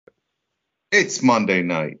It's Monday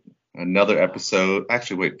night. Another episode.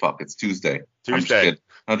 Actually, wait, fuck. It's Tuesday. I'm just Tuesday. kidding.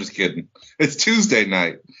 I'm just kidding. It's Tuesday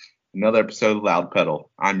night. Another episode of Loud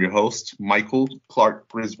Pedal. I'm your host, Michael Clark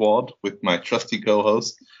Griswold, with my trusty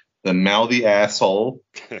co-host, the mouthy asshole,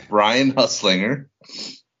 Brian Huslinger.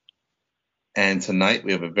 And tonight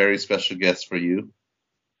we have a very special guest for you.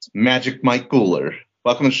 It's Magic Mike Gular.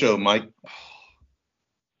 Welcome to the show, Mike.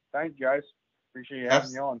 Thank you, guys. Appreciate you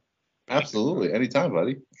having me on. Absolutely. Anytime,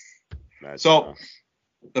 buddy. Nice. So,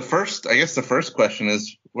 the first question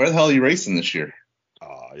is, where the hell are you racing this year?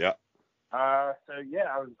 Yeah. I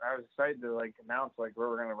was excited to announce where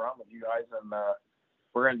we're gonna run with you guys, and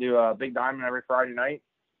we're gonna do a Big Diamond every Friday night.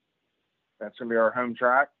 That's gonna be our home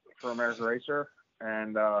track for American Racer,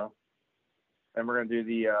 and then we're gonna do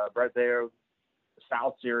the Brett Deyo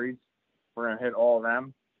South Series. We're gonna hit all of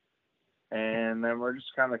them, and then we're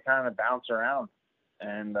just kind of bounce around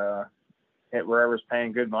and hit wherever's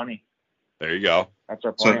paying good money. There you go. That's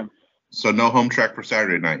our plan. So no home track for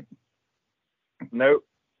Saturday night. Nope.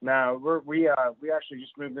 No, we actually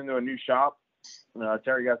just moved into a new shop.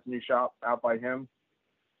 Terry got the new shop out by him,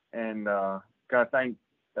 and gotta thank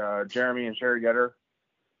Jeremy and Sherry Getter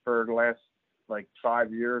for the last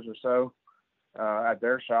 5 years or so at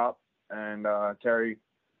their shop. And Terry,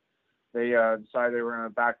 they decided they were gonna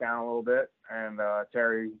back down a little bit, and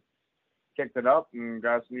Terry kicked it up and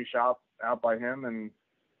got us a new shop out by him, and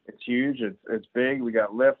it's huge. It's big. We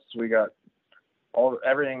got lifts. We got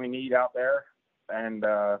everything we need out there. And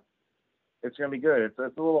it's gonna be good. It's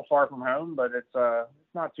a little far from home, but it's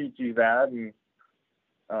not too bad, and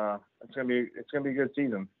it's gonna be a good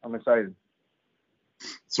season. I'm excited.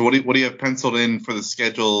 So what do you have penciled in for the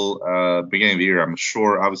schedule beginning of the year? I'm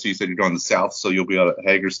sure, obviously, you said you're going to the south, so you'll be out at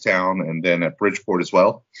Hagerstown and then at Bridgeport as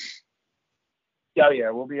well. Yeah,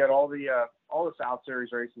 we'll be at all the South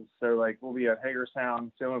Series races. So we'll be at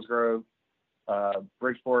Hagerstown, Sillins Grove,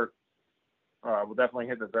 Bridgeport. We'll definitely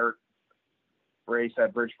hit the dirt race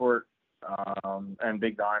at Bridgeport, and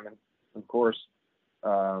Big Diamond, of course.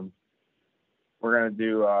 We're gonna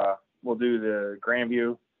do we'll do the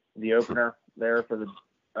Grandview, the opener there for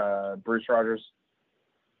the Bruce Rogers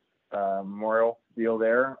Memorial deal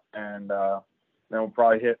there, and then we'll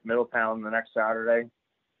probably hit Middletown the next Saturday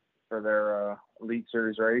for their Elite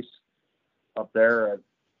Series race up there at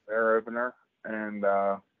their opener. And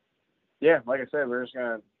like I said, we're just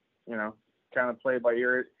gonna kind of play by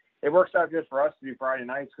ear. It works out good for us to do Friday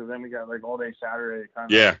nights, because then we got all day Saturday to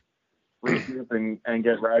kind of regroup and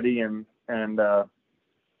get ready, and we're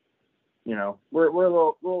a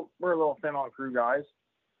little thin on crew guys,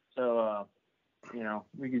 so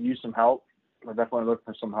we could use some help. We're definitely looking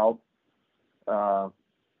for some help,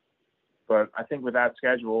 but I think with that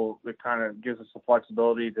schedule, it kind of gives us the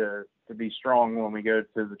flexibility to be strong when we go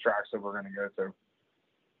to the tracks that we're going to go to.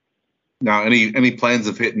 Now, any plans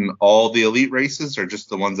of hitting all the elite races, or just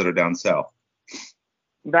the ones that are down south?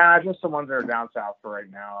 Nah, just the ones that are down south for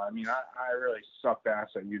right now. I mean, I really sucked ass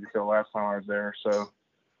at Utica last time I was there, so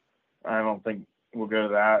I don't think we'll go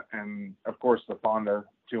to that. And of course, the Fonda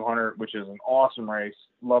 200, which is an awesome race.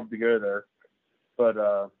 Love to go there, but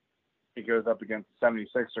it goes up against the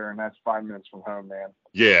 76er, and that's 5 minutes from home, man.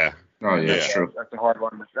 Yeah. Oh yeah, that's true. That's a hard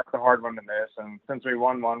one. That's a hard one to miss. And since we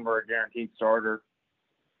won one, we're a guaranteed starter.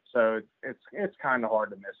 So it's kind of hard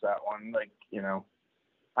to miss that one.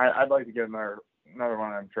 I'd like to get another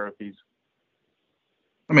one of them trophies.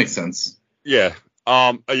 That makes sense. Yeah.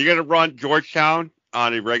 Are you gonna run Georgetown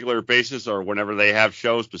on a regular basis, or whenever they have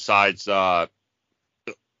shows besides short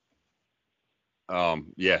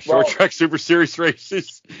track Super Series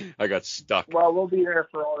races? I got stuck. Well, we'll be there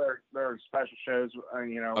for all their special shows.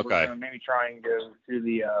 Okay. We're gonna maybe try and go to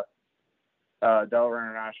the Delaware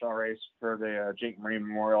International race for the Jake Marine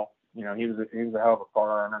Memorial. He was a hell of a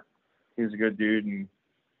car owner. He was a good dude, and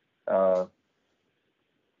we'll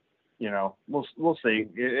see.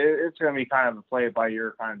 It's going to be kind of a play it by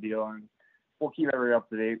ear kind of deal, and we'll keep everybody up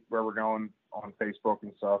to date where we're going on Facebook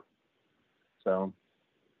and stuff. So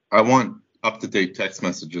I want up to date text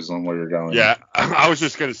messages on where you're going. Yeah, I was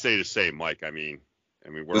just going to say the same, Mike. I mean,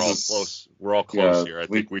 we're all close. We're all close here. I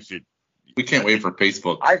think we should. We can't wait for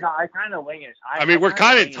Facebook. I kind of wing it. We're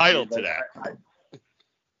kind of entitled to that.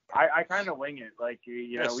 I kind of wing it. We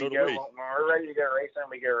go when we're ready to go racing,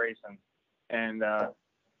 we go racing. And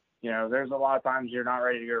there's a lot of times you're not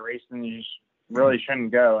ready to go racing, you just really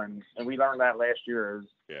shouldn't go. And we learned that last year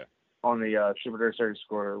on the Super Dirt Series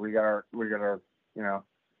score. We got our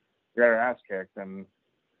ass kicked, and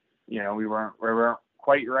we weren't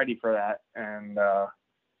quite ready for that, and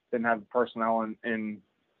didn't have the personnel in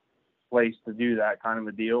place to do that kind of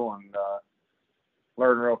a deal, and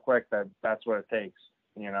learn real quick that that's what it takes,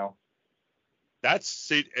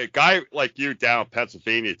 See, a guy like you down in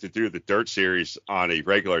Pennsylvania to do the dirt series on a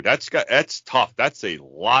regular. That's tough. That's a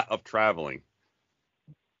lot of traveling.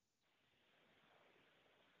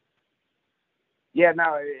 Yeah,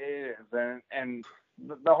 no, it is, and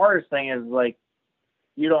the hardest thing is like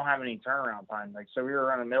you don't have any turnaround time. Like, so we were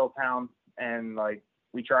running Middletown, and like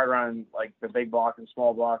we tried running like the big block and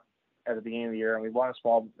small block at the beginning of the year, and we won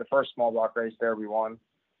the first small block race there. We won,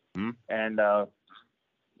 and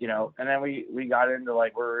you know, and then we got into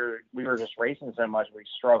like we were just racing so much we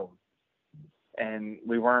struggled, and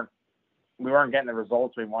we weren't getting the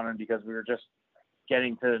results we wanted because we were just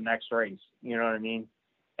getting to the next race. You know what I mean?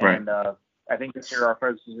 Right. And I think this year our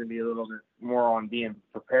focus is going to be a little bit more on being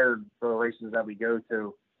prepared for the races that we go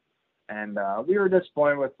to. And we were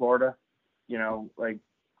disappointed with Florida. You know, like,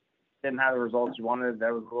 didn't have the results you wanted.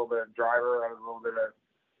 That was a little bit of driver. That was a little bit of,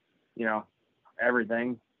 you know,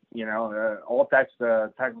 everything. You know, all tech's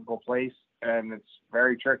a technical place, and it's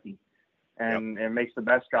very tricky. And it makes the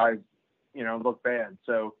best guys, you know, look bad.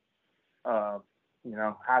 So, you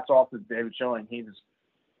know, hats off to David Schilling. He was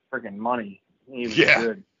freaking money. He was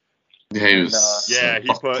good. Yeah, he was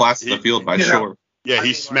he class of the field by sure. Yeah,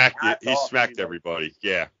 he smacked everybody.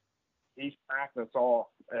 Yeah. He smacked us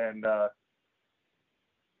all. And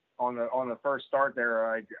on the first start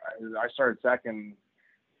there, I started second.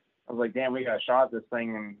 I was like, damn, we got a shot at this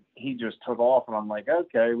thing, and he just took off, and I'm like,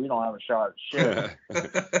 okay, we don't have a shot. Shit.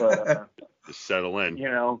 But just settle in. You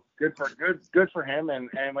know, good for him, and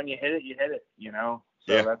when you hit it, you know.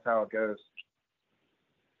 So that's how it goes.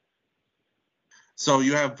 So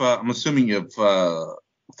you have, I'm assuming with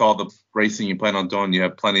all the racing you plan on doing, you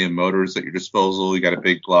have plenty of motors at your disposal. You got a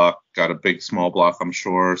big block, got a big small block, I'm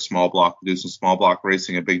sure. Small block, do some small block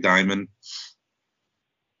racing, a big diamond.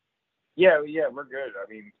 Yeah, we're good. I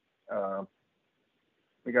mean,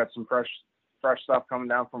 we got some fresh stuff coming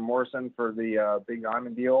down from Morrison for the big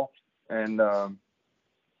diamond deal, and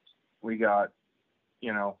we got,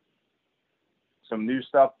 you know, some new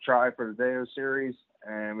stuff to try for the Deo series,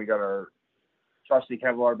 and we got our trusty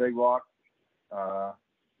Kevlar big block.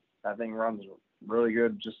 That thing runs really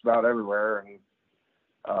good just about everywhere,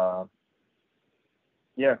 and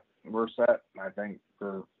yeah, we're set, I think,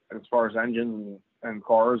 for as far as engines and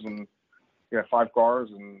cars, and we got 5 cars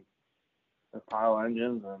and a pile of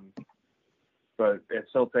engines, but it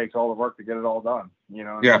still takes all the work to get it all done, you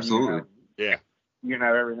know. Yeah, absolutely. You can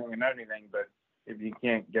have everything and anything, but if you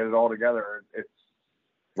can't get it all together, it's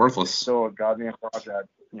worthless. Still a goddamn project,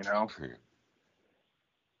 you know.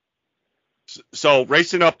 So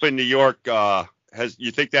racing up in New York,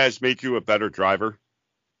 you think that has made you a better driver?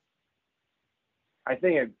 I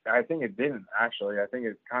think it didn't, actually. I think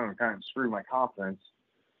it kind of screwed my confidence,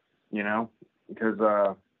 you know, because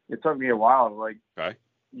it took me a while. Like,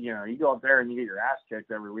 you know, you go up there and you get your ass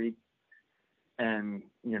kicked every week, and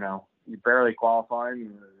you know, you barely qualify.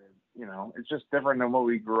 And, you know, it's just different than what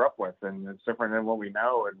we grew up with, and it's different than what we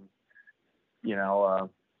know. And you know,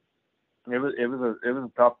 it was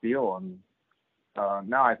a tough deal, and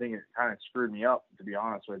now I think it kind of screwed me up, to be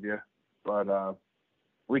honest with you. But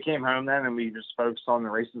we came home then, and we just focused on the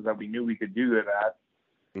races that we knew we could do good at,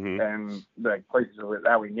 and the places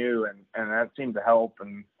that we knew, and that seemed to help.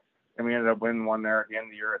 And we ended up winning one there at the end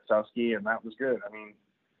of the year at Susky, and that was good. I mean,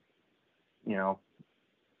 you know,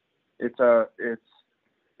 it's a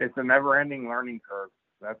never-ending learning curve.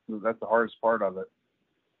 That's the hardest part of it.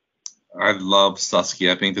 I love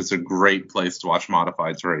Susky. I think it's a great place to watch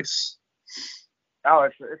modifieds race. Oh,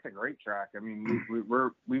 it's a great track. I mean,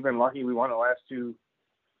 we've been lucky. We won the last 2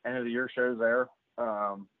 end of the year shows there.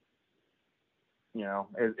 You know,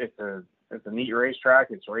 it's a neat racetrack.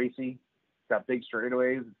 It's racy. It's got big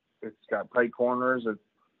straightaways. It's got tight corners.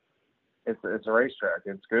 It's a racetrack.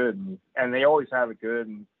 It's good, and they always have it good.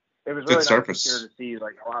 And it was really nice this year to see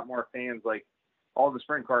like a lot more fans, like all the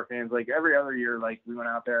sprint car fans. Like every other year, like we went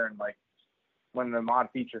out there and like when the mod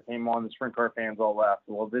feature came on, the sprint car fans all left.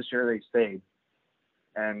 Well, this year they stayed.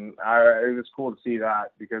 And it was cool to see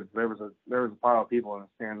that because there was a pile of people in the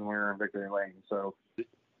stands when we were in Victory Lane. So,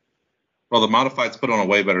 well, the modifieds put on a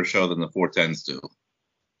way better show than the 410s do,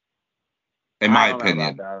 in my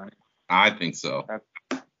opinion. I think so.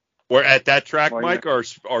 Or at that track, Mike, or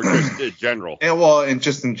just in general? Yeah, well, and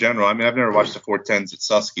just in general. I mean, I've never watched the 410s at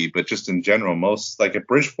Susky, but just in general, most like at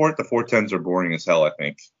Bridgeport, the 410s are boring as hell, I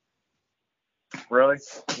think. Really?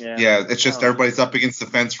 Yeah. Yeah, it's just everybody's up against the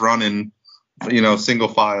fence running. You know, single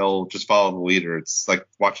file, just follow the leader. It's like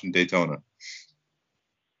watching Daytona.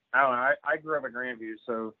 I don't know. I grew up in Grandview,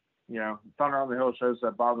 so, you know, Thunder on the Hill shows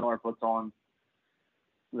that Bob Miller puts on.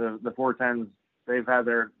 The 410s, they've had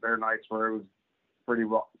their nights where it was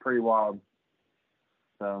pretty wild.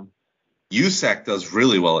 So USAC does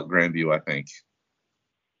really well at Grandview, I think.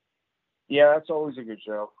 Yeah, that's always a good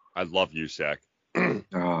show. I love USAC.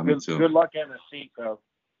 Oh, me too. Good luck getting a seat, though.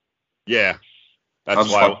 Yeah, I'll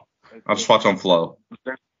just watch on Flow.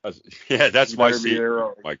 That's my seat,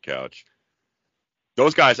 there my couch.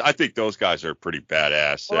 Those guys, I think those guys are pretty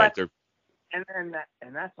badass. Well, They're and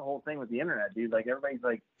that's the whole thing with the internet, dude. Like, everybody's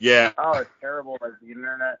like, yeah, oh, it's terrible. Like, the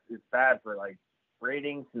internet is bad for, like,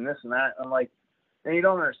 ratings and this and that. I'm like, then you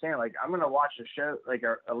don't understand. Like, I'm going to watch a show, like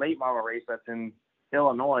a late model race that's in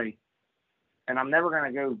Illinois, and I'm never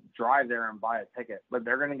going to go drive there and buy a ticket, but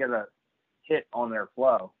they're going to get a hit on their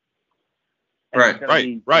Flow. And Right, it's gonna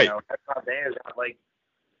be, right. You know, that's how they is, like,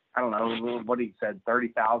 I don't know what he said,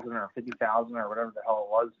 30,000 or 50,000 or whatever the hell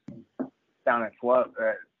it was down at Flow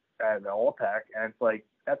at the Alltech, and it's like,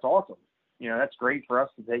 that's awesome. You know, that's great for us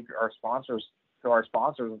to take our sponsors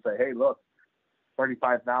and say, hey, look,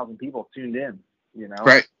 35,000 people tuned in. You know,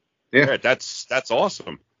 Right? Yeah. that's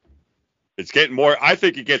awesome. It's getting more. I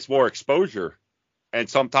think it gets more exposure, and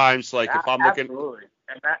sometimes like if I'm looking, absolutely,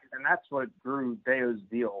 and that's what grew Deo's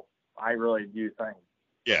deal. I really do think.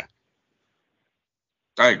 Yeah.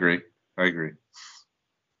 I agree.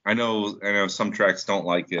 I know some tracks don't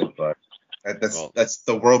like it, but that's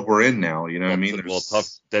the world we're in now. You know what I mean? Well, tough.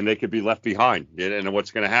 Then they could be left behind. And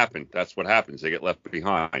what's going to happen? That's what happens. They get left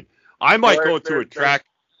behind. I might go to a track.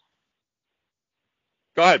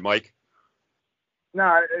 Go ahead, Mike.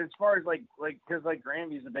 No, as far as like because like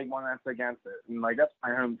Grandview's a big one that's against it, and like that's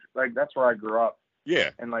my home, like that's where I grew up. Yeah.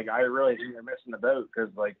 And like I really think they're missing the boat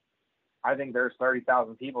because like I think there's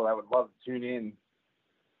 30,000 people that would love to tune in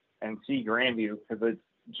and see Grandview because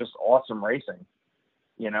it's just awesome racing,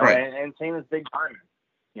 you know. Right. And same as Big Diamond,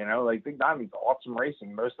 you know, like Big Diamond's awesome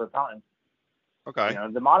racing most of the time. Okay. You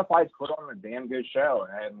know, the modifieds put on a damn good show,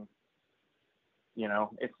 and you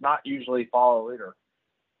know, it's not usually follow leader.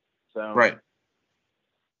 So Right.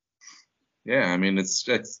 Yeah, I mean it's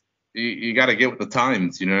you got to get with the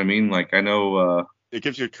times. You know what I mean? Like I know. It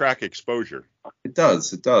gives you track exposure. It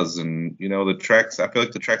does, and you know the tracks. I feel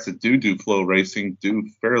like the tracks that do flow racing do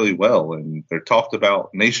fairly well, and they're talked about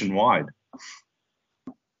nationwide.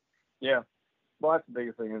 Yeah, well, that's the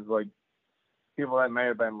biggest thing is like people that may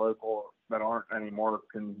have been local that aren't anymore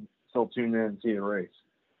can still tune in and see the race.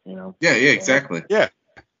 You know? Yeah, exactly. Yeah.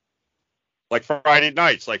 Like Friday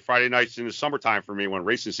nights in the summertime for me when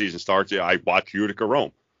racing season starts, I watch Utica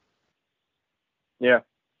Rome. Yeah.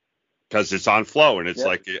 Because it's on Flow, and it's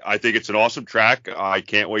like, I think it's an awesome track. I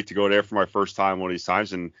can't wait to go there for my first time one of these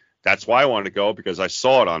times, and that's why I wanted to go, because I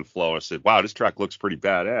saw it on Flow. I said, wow, this track looks pretty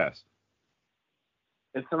badass.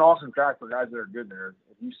 It's an awesome track for guys that are good there.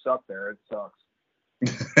 If you suck there, it sucks.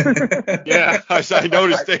 Yeah, I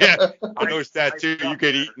noticed that. I noticed that too. You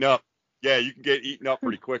get eaten up. Yeah, you can get eaten up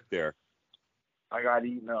pretty quick there. I got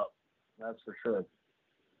eaten up. That's for sure.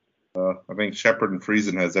 I think Shepard and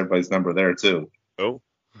Friesen has everybody's number there too. Oh.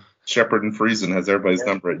 Shepard and Friesen has everybody's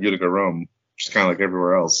number at Utica Rome, which is kind of like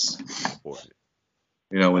everywhere else. Boy.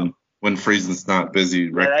 You know, when Friesen's not busy,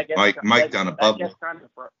 Mike down above.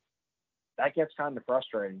 That gets kind of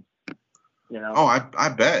frustrating. You know. Oh, I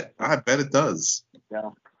bet it does.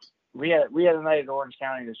 Yeah. We had a night at Orange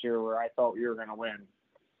County this year where I thought we were going to win,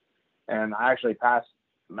 and I actually passed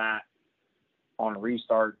Matt on a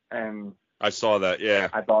restart, and I saw that. Yeah.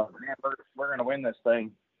 I thought, man, we're going to win this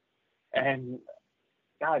thing, and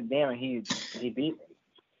God damn it, he beat me,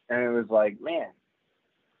 and it was like, man.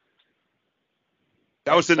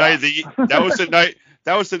 That was the night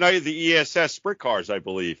of the ESS sprint cars, I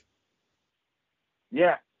believe.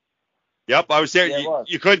 Yeah. Yep, I was there. Yeah,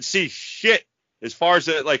 you couldn't see shit as far as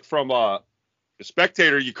like from a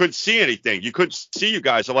spectator. You couldn't see anything. You couldn't see you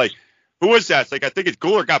guys. I'm like, who was that? It's like I think it's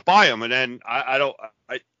Gular got by him, and then I don't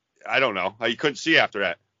know. You couldn't see after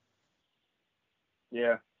that.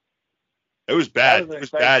 Yeah. It was bad. It was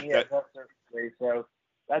bad. So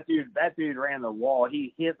that dude ran the wall.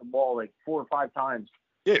 He hit the wall like 4 or 5 times.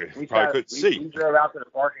 Yeah, we probably couldn't see. We drove out to the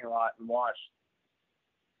parking lot and watched.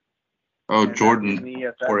 Oh, Jordan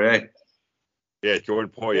Poirier. Yeah, Jordan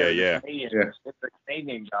Poirier, yeah. It's a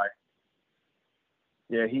Canadian guy.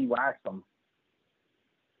 Yeah, he waxed him.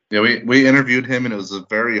 Yeah, we interviewed him, and it was a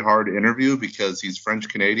very hard interview because he's French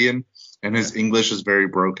Canadian, and his English is very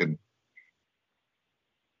broken.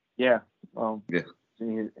 Yeah. Yeah.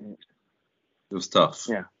 It was tough.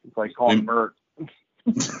 Yeah, it's like calling Bert.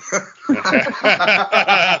 They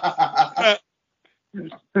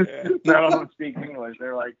don't speak English.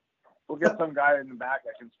 They're like, we'll get some guy in the back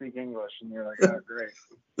that can speak English, and you're like, oh, great.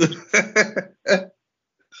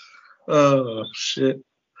 Oh shit.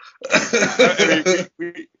 I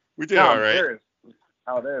mean, we did all right. Serious.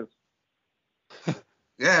 How it is.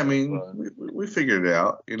 Yeah, I mean, we figured it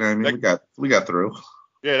out. You know, what I mean, we got through.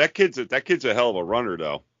 Yeah, that kid's a hell of a runner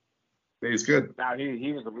though. He's good. Now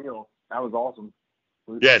he was a wheel. That was awesome.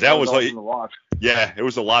 Yeah, that was awesome like, to watch. yeah, it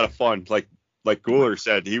was a lot of fun. Like Gular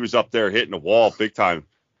said, he was up there hitting the wall big time.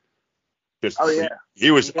 Oh yeah,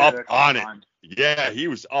 he was up on it. Time. Yeah, he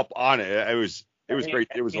was up on it. It was great.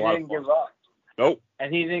 It was a lot of fun. He didn't give up. Nope.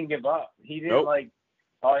 And he didn't give up. He didn't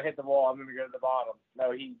I hit the wall, I'm gonna go to the bottom.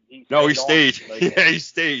 No, he stayed. Like, yeah, he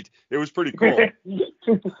stayed. It was pretty cool.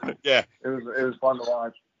 Yeah. It was fun to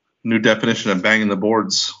watch. New definition of banging the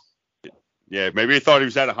boards. Yeah, maybe he thought he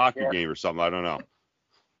was at a hockey game or something. I don't know.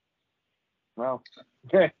 Well,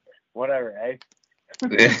 whatever, eh?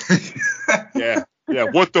 Yeah.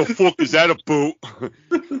 What the fuck is that a boot?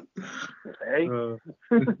 Hey?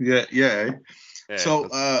 Yeah.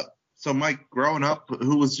 So Mike, growing up,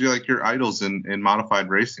 who was your idols in modified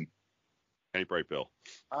racing? Kenny Bright Bill.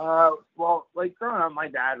 Well, like growing up, my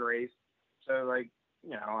dad raced, so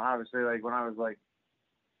obviously, like when I was like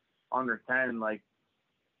under 10, like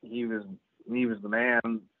he was the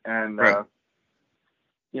man, and right.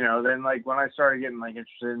 Then like when I started getting like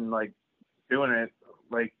interested in like doing it,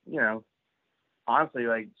 like honestly,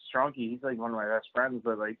 like Strunky, he's like one of my best friends,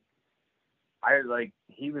 but like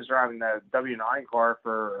he was driving the W9 car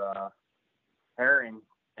for Herring,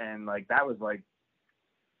 and like that was like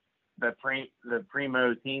the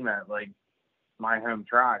primo team at like my home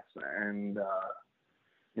tracks, and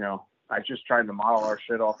I just tried to model our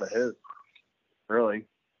shit off of his, really.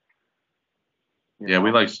 We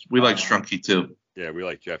like Strunky too. Yeah, we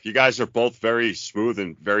like Jeff. You guys are both very smooth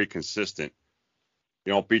and very consistent.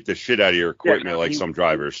 You don't beat the shit out of your equipment like some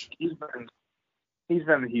drivers. He's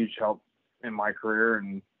been a huge help in my career,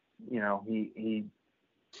 and he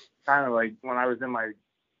kind of like when I was in my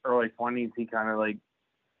early 20s, he kind of like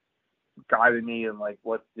guided me in like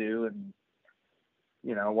what to do and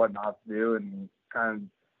what not to do, and kind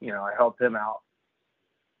of I helped him out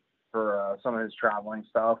for some of his traveling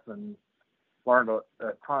stuff, and learned a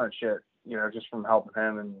ton of shit just from helping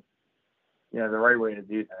him, and the right way to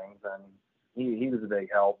do things, and he was a big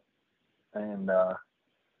help, and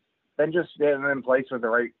then just getting in place with the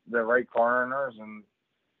right car owners, and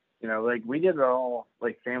like we did it all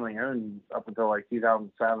like family owned up until like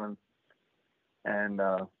 2007, and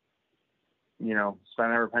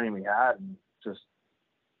spent every penny we had, and just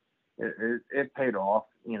it paid off,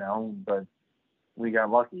 but we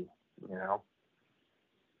got lucky,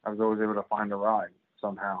 I was always able to find a ride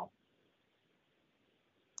somehow.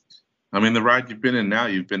 I mean, the ride you've been in now,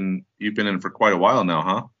 you've been in for quite a while now,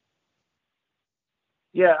 huh?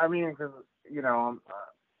 Yeah, I mean, because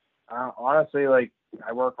honestly, like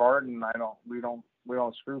I work hard, and we don't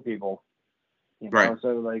screw people, right.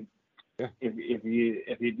 So like, if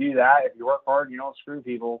you do that, if you work hard, you don't screw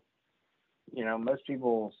people. Most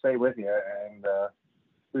people will stay with you, and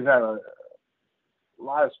we've had a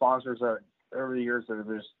lot of sponsors that over the years that have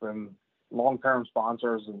just been long-term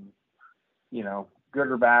sponsors, and good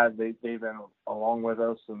or bad, they've been along with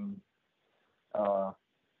us, and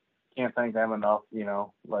can't thank them enough.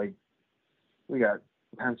 Like we got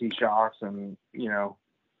Penske Shocks, and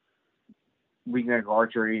Weeknick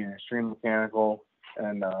Archery, and Extreme Mechanical,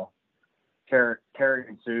 and Terry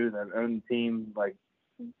and Sue that own the team. Like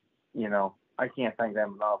I can't thank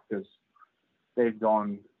them enough, because they've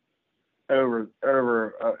gone over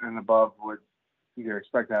and above what you could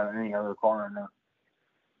expect out of any other car owner,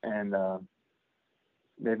 and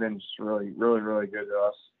they've been just really, really, really good to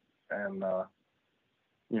us, and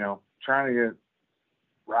trying to get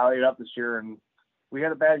rallied up this year, and we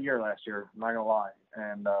had a bad year last year, I'm not gonna lie,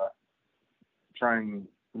 and try and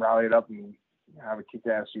rally it up and have a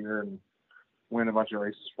kick-ass year and win a bunch of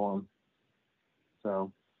races for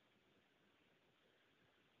them.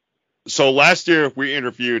 So last year we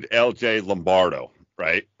interviewed LJ Lombardo,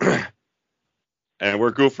 right? And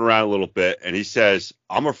we're goofing around a little bit, and he says,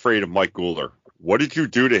 "I'm afraid of Mike Gular. What did you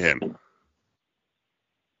do to him?"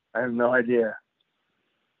 I have no idea.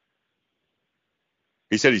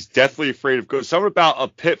 He said he's deathly afraid of something about a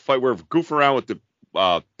pit fight. We're goofing around with the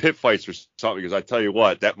pit fights or something, because I tell you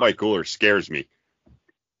what, that Mike Gular scares me.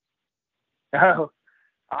 Oh,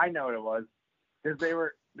 I know what it was, because they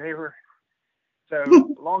were. So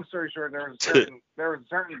long story short, there was a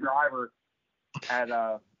certain driver at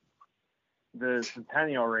the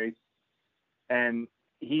Centennial race, and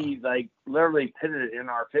he like literally pitted it in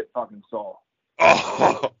our pit fucking stall.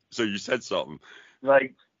 Oh, so you said something.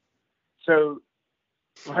 Like, so,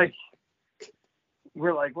 like,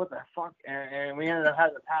 we're like, what the fuck? And we ended up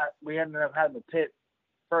having the pit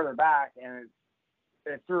further back, and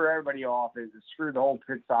it threw everybody off. It screwed the whole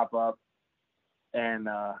pit stop up, and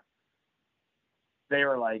they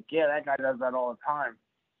were like, yeah, that guy does that all the time.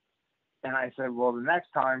 And I said, well, the next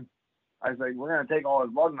time, I was like, we're going to take all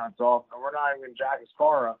his lug nuts off, and we're not even going to jack his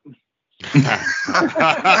car up.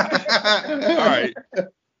 All right.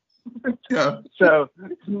 Yeah. So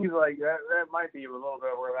he's like, that might be a little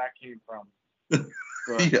bit where that came from.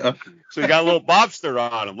 But, Yeah. So you got a little mobster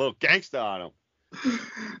on him, a little gangster on him.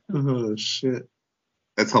 Oh shit.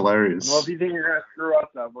 That's hilarious. well, if you think you're going to screw us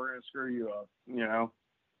up, we're going to screw you up, you know?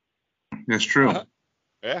 That's true.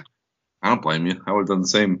 Yeah. I don't blame you. I would have done the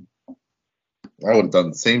same. I would have done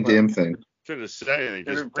the same damn thing. Shouldn't have said anything. It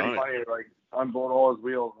would Just be pretty done funny to, like, unbolt all his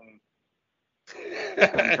wheels and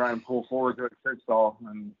try and pull forward to a pit stall,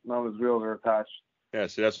 and none of his wheels are attached. Yeah,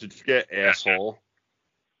 so that's what you get, asshole.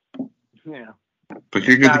 Yeah. But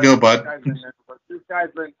you're good to go, bud. This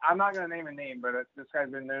guy's been, I'm not going to name a name, but this guy's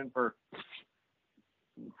been known for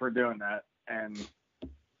doing that. And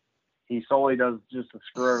he solely does just to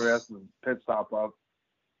screw everybody else and pit stop up.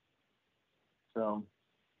 So.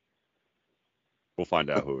 We'll find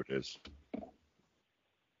out who it is.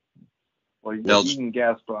 Well, you can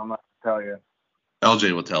guess, but I'm not going to tell you.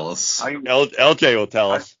 LJ will tell us. LJ will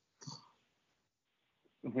tell us.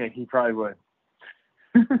 Yeah, he probably would.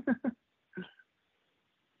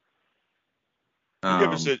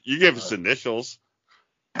 You give us initials.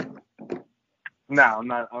 No, I'm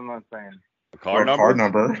not saying. A car number? Card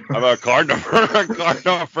number. How about a card number? A card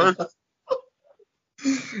number.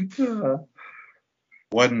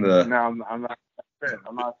 What in the? No, I'm not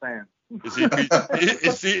saying. Is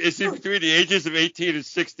he between the ages of 18 and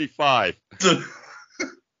 65?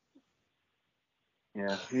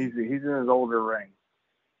 Yeah, he's in his older ring.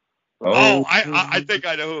 Oh, I think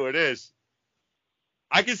I know who it is.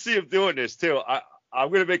 I can see him doing this too.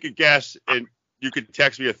 I'm gonna make a guess, and you can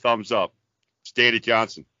text me a thumbs up. It's Danny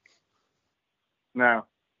Johnson. No.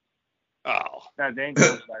 Oh. No, Danny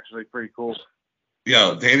Johnson's actually pretty cool.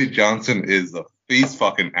 Yo, Danny Johnson he's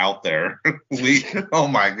fucking out there. Oh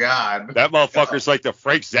my god. That motherfucker's like the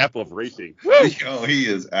Frank Zappa of racing. Yo, he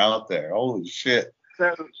is out there. Holy shit.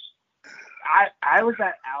 So I was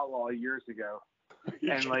at Outlaw years ago,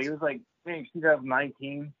 and like it was like maybe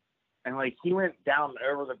 2019, and like he went down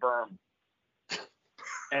over the berm,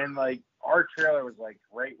 and like our trailer was like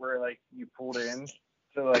right where like you pulled in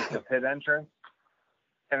to like the pit entrance,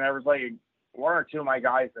 and there was like one or two of my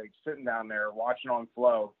guys like sitting down there watching on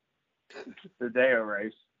Flow the Deo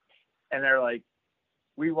race, and they're like,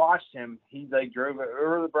 we watched him. He like drove it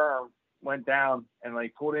over the berm, went down, and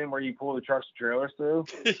like pulled in where you pull the trucks and trailers through.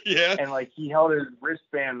 Yeah. And like he held his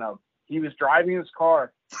wristband up. He was driving his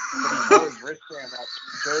car, but he held his wristband up,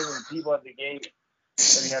 showing the people at the gate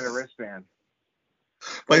that he had a wristband.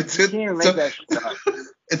 Like, you can't even make that shit up.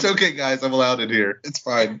 It's okay, guys. I'm allowed in here. It's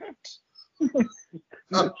fine.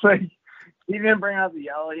 It's like he didn't bring out the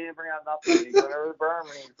yellow. He didn't bring out nothing. He went over the berm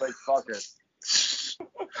and he was like, "Fuck it."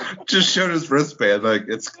 Just showed his wristband. Like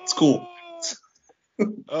it's cool.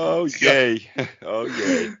 Oh yay! Oh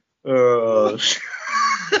yay!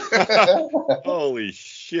 Holy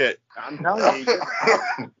shit! I'm telling you.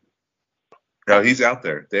 No, he's out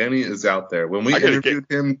there. Danny is out there. When we interviewed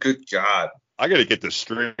him, good God. I gotta get the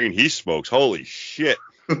strain he smokes. Holy shit!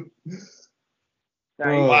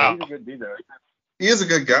 Wow. He's a good dude, though. He is a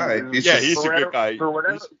good guy. He's a good guy.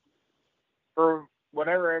 For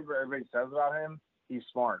whatever everybody says about him, he's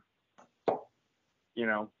smart. You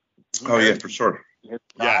know. Oh yeah, for sure.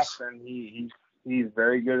 Yes. And he's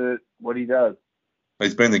very good at what he does.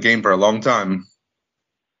 He's been in the game for a long time.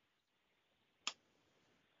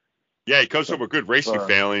 Yeah, he comes from a good racing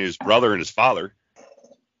family. His brother and his father.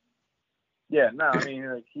 Yeah, no, I mean,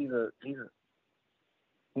 like he's a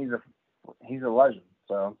legend.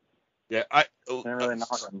 So yeah, I can't really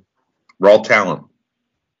knock him. Raw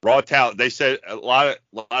talent. They said a lot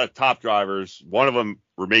of top drivers. One of them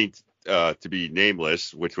remained to be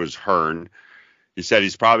nameless, which was Hearn. He said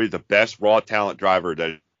he's probably the best raw talent driver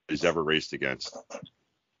that he's ever raced against.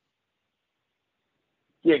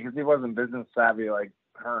 Yeah, because he wasn't business savvy like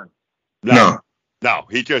Hearn. No.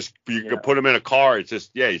 You can put him in a car. It's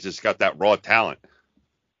just, he's just got that raw talent.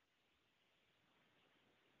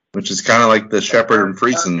 Which is kind of like the Shepard and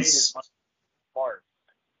Friesens.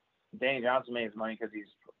 Danny Johnson made his money because he's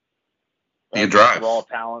he can drive. Raw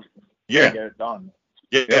talent. Yeah. Get it done.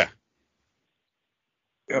 Yeah. Yep.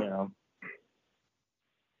 You know.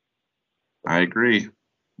 I agree.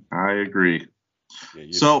 Yeah,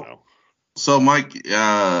 So Mike,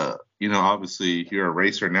 obviously you're a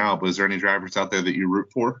racer now, but is there any drivers out there that you root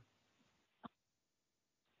for?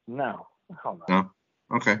 No. No?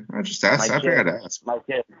 Okay. I just asked. I figured I'd ask. My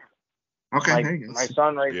kid. Okay. My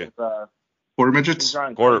son races quarter midgets? he's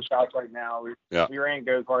running quarter shots right now. We ran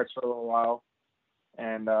go-karts for a little while.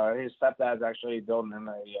 and his stepdad's actually building him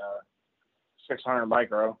a 600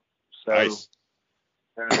 micro. So Nice.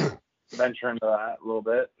 venture into that a little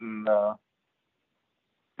bit, and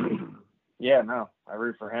yeah, no, I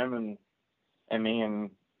root for him and me and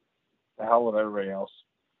the hell with everybody else.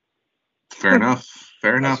 Fair enough.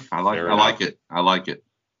 Fair enough. Fair I like it. I like it.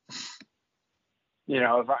 You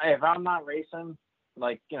know, if I'm not racing,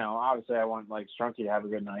 like, you know, obviously I want like Strunky to have a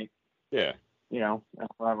good night. Yeah. You know, if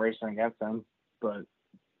I'm not racing against them, but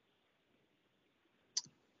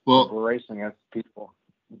we're racing against people.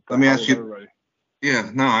 Let me ask you. Everybody. Yeah,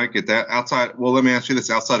 no, I get that. Let me ask you this.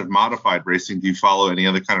 Outside of modified racing, do you follow any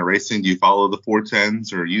other kind of racing? Do you follow the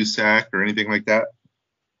 410s or USAC or anything like that?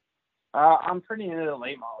 I'm pretty into the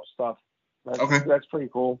late model stuff. That's pretty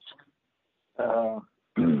cool.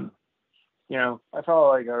 You know, I follow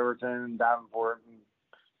like Overton and Davenport and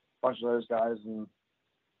a bunch of those guys, and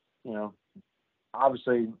you know,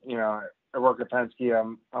 obviously, you know, I work at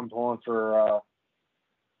Penske. I'm pulling for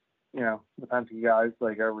you know, the Penske guys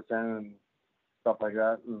like Overton and stuff like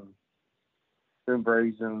that, and Boom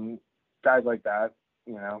Briggs and guys like that.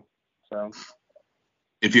 You know, so.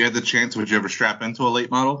 If you had the chance, would you ever strap into a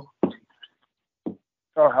late model?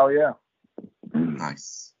 Oh hell yeah!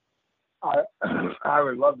 Nice. I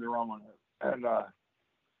would love to run on it and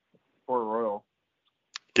Port Royal.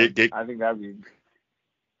 I think that'd be.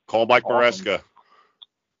 Call Mike awesome. Maresca.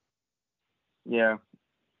 Yeah.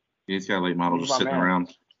 He's got a late model just sitting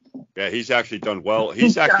around. Yeah, he's actually done well.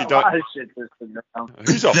 He's actually done. A lot of shit just sitting around.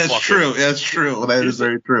 That's true. That's true. That is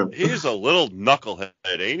very true. He is a little knucklehead,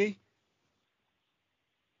 ain't he?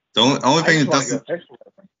 The only thing that doesn't.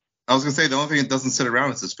 I was gonna say the only thing that doesn't sit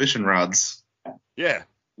around is his fishing rods. Yeah.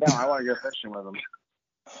 No, I want to go fishing with him.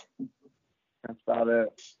 That's about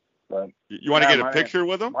it. But you want to get a picture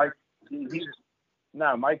with him? Mike,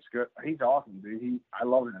 Mike's good. He's awesome, dude. I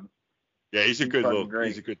love him. Yeah, he's a good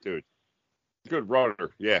dude. Good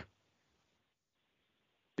runner. Yeah.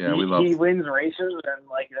 Yeah, we love. He wins races and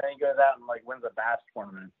like then he goes out and like wins a bass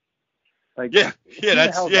tournament. Like that's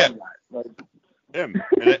that? Like, him.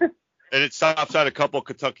 And it stops at a couple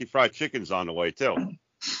Kentucky Fried Chickens on the way too.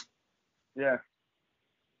 Yeah.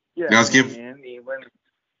 Yeah. I was he wins.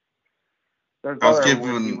 There's other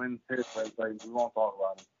awards he wins too, but like we won't talk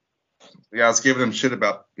about him. Yeah, I was giving him shit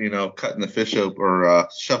about, you know, cutting the fish up or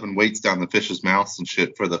shoving weights down the fish's mouths and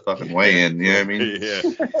shit for the fucking weigh-in. You know what I mean? Yeah.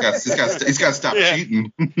 He's got to stop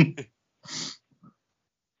cheating. You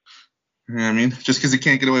know what I mean? Just because he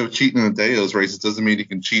can't get away with cheating in the Deos races doesn't mean he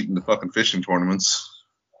can cheat in the fucking fishing tournaments.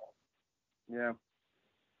 Yeah.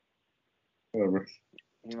 Whatever.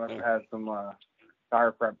 He must have had some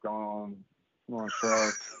fire prep going on show.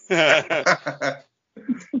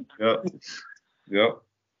 Yep.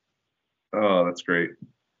 Oh, that's great.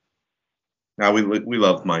 Now we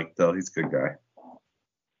love Mike though. He's a good guy.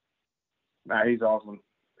 Nah, he's awesome.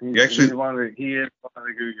 He is one of the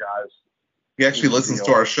good guys. He actually listens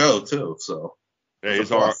to our show too. So yeah,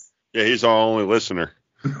 he's our only listener.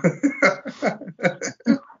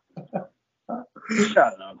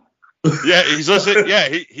 Shut up. Yeah, he's listened. Yeah,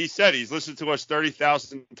 he said he's listened to us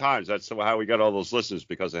 30,000 times. That's how we got all those listens,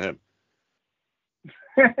 because of him.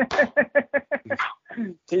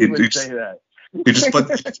 He would say that. He just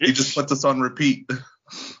puts us on repeat.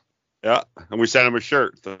 Yeah, and we sent him a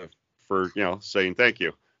shirt for saying thank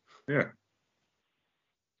you. Yeah.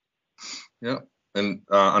 Yeah, and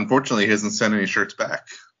unfortunately, he hasn't sent any shirts back.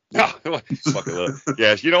 No,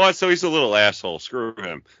 yeah, you know what? So he's a little asshole. Screw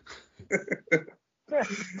him.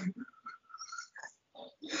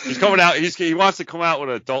 He's coming out. He wants to come out with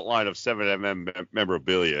an adult line of 7mm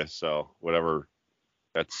memorabilia. So whatever.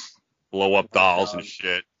 That's blow up dolls and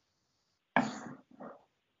shit.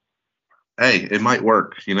 Hey, it might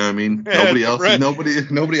work. You know what I mean? Yeah, nobody else.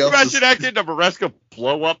 Imagine that kid, a Maresca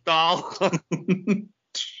blow up doll.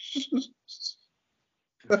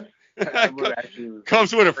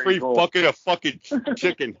 Comes with a free bucket of fucking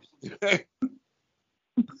chicken.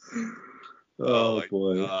 Oh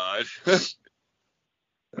boy. God.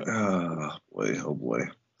 Oh boy.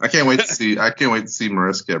 I can't wait to see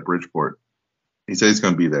Maresca at Bridgeport. He said he's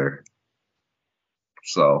going to be there.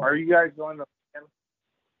 So. Are you guys going to Lincoln?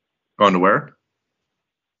 Going to where?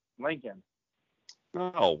 Lincoln.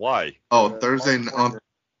 Oh, why? Oh, Thursday.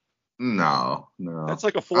 No. That's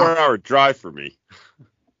like a 4-hour drive for me.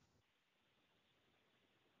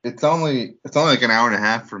 It's only like an hour and a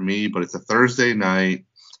half for me, but it's a Thursday night.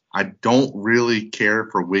 I don't really care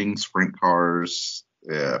for wing sprint cars.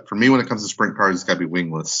 Yeah, for me, when it comes to sprint cars, it's got to be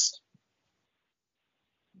wingless.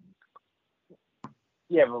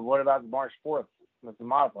 Yeah, but what about the March 4th with the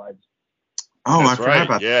modifieds? Oh, I forgot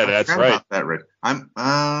about that. Yeah, that's right. About that, Rick.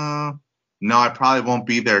 No, I probably won't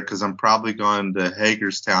be there because I'm probably going to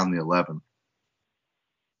Hagerstown the 11th.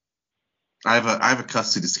 I have a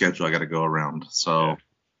custody schedule I got to go around. So.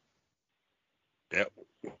 Yep.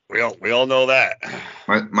 We all know that.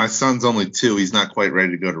 My son's only 2. He's not quite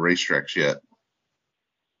ready to go to racetracks yet.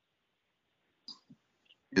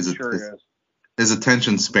 His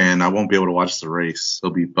attention span, I won't be able to watch the race.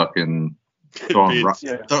 He'll be fucking throwing rocks.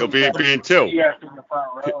 He'll be being 2. Yeah, in the front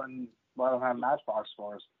row and let him have Matchbox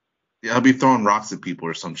for us. Yeah, I'll be throwing rocks at people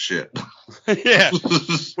or some shit. Yeah,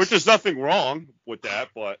 which there's nothing wrong with that,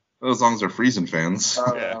 but as long as they're freezing fans.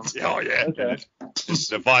 Yeah. Oh yeah. Okay. It's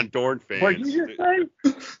the Von Dorn fans. What did you just say?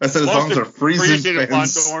 I said as long as they're freezing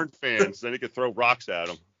fans. Von Dorn fans, then he could throw rocks at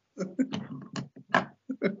them.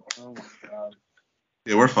 Oh my god.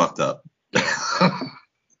 Yeah, we're fucked up.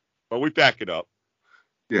 But we back it up.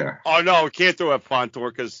 Yeah. Oh no, we can't do it at Von Dorn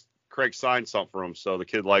because Craig signed something for him, so the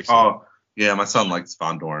kid likes him. Oh yeah, my son likes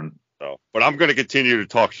Von Dorn. So, but I'm gonna continue to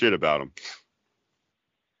talk shit about him.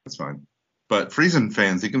 That's fine. But Friesen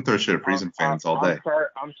fans, you can throw shit at Friesen fans all day.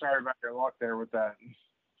 I'm sorry about your luck there with that.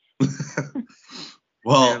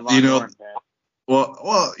 Well,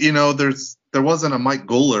 there wasn't a Mike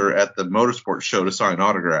Gular at the motorsport show to sign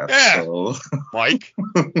autographs. Yeah. So. Mike.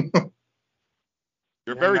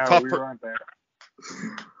 You're very tough.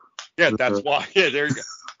 Yeah, that's why. Yeah, there you go.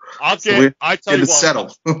 I tell you what.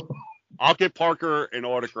 Settle. I'll get Parker an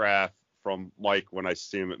autograph from Mike when I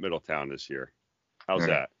see him at Middletown this year. How's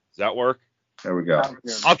that? Does that work? There we go.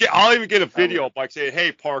 I'll even get a video of Mike saying,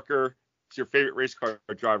 "Hey Parker, it's your favorite race car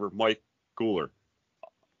driver, Mike Gular."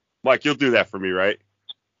 Mike, you'll do that for me, right?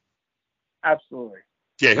 Absolutely.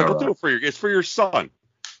 Yeah, he'll do it for you. It's for your son.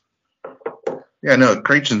 Yeah, no,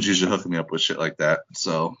 Creighton's usually hooking me up with shit like that.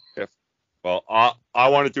 So. Yeah. Well, I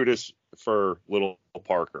want to do this for little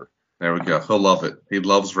Parker. There we go. He'll love it. He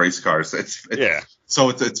loves race cars. Yeah. So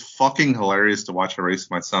it's fucking hilarious to watch a race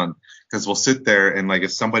with my son because we'll sit there and like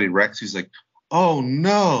if somebody wrecks, he's like, "Oh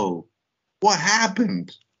no, what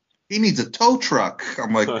happened? He needs a tow truck."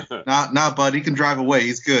 I'm like, "Nah, bud. He can drive away.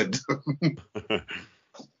 He's good."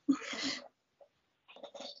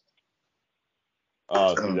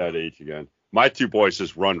 Oh, see that age again. My 2 boys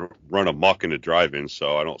just run amok in the drive-in,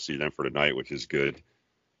 so I don't see them for tonight, which is good.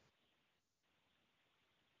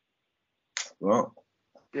 Well,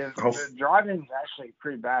 yeah, the driving is actually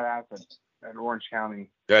pretty badass at Orange County.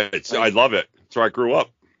 Yeah, I love it. That's where I grew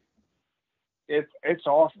up. It's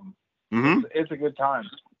awesome. Mm-hmm. It's a good time.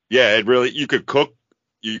 Yeah, it really. You could cook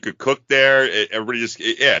there. Everybody just.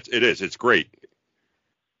 It is. It's great.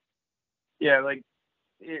 Yeah, like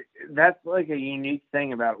that's like a unique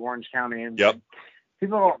thing about Orange County, and yep. Like,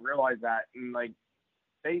 people don't realize that, and like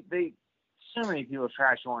they so many people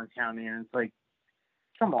trash Orange County, and it's like,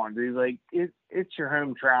 come on, dude, like it's your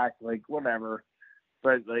home track, like whatever.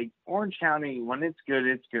 But like Orange County, when it's good,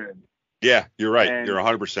 it's good. Yeah, you're right. And, you're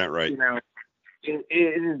 100% right. You know, it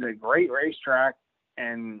is a great racetrack,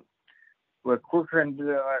 and what Corcoran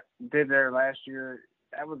did there last year,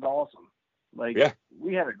 that was awesome. Like,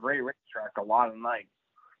 we had a great racetrack a lot of nights,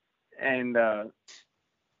 and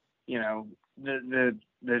you know,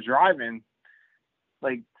 the driving,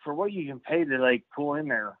 like for what you can pay to like pull in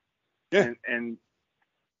there, and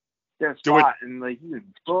get a spot, and like you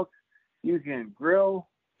can cook, you can grill,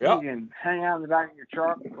 you can hang out in the back of your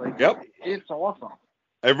truck, like it's awesome.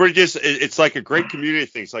 Everybody it's like a great community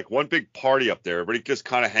thing. It's like one big party up there. Everybody just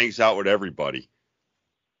kind of hangs out with everybody.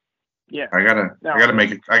 Yeah. I gotta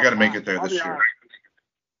make it there this year.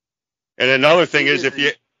 And another thing is if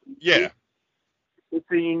you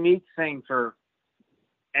it's a unique thing for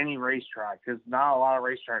any racetrack because not a lot of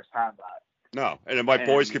racetracks have that. No, and then my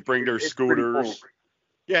boys could bring their scooters. Cool.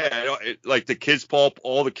 Yeah, like the kids pulp,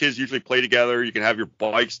 all the kids usually play together. You can have your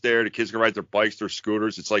bikes there. The kids can ride their bikes, their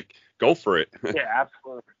scooters. It's like, go for it. Yeah,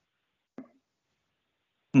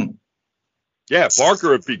 absolutely. Yeah, Barker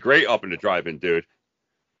would be great up in the drive-in, dude.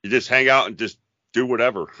 You just hang out and just do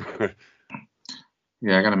whatever.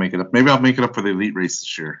 Yeah, I got to make it up. Maybe I'll make it up for the elite race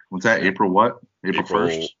this year. Was that April what? April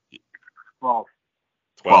 1st? 12th.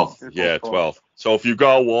 Yeah, 12th. So if you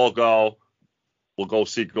go, we'll all go. We'll go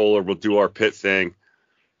see Gular. We'll do our pit thing.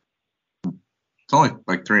 It's only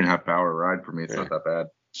like 3.5 hour ride for me. It's not that bad.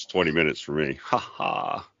 It's 20 minutes for me. Ha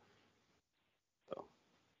ha.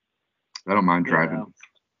 I don't mind driving.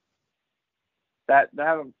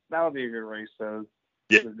 That'll be a good race though.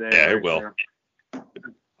 Yeah, it will. There.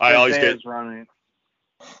 I always get running.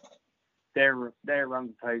 They run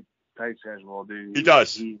the tight schedule, dude. He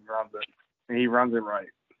does. He runs it. And he runs it right.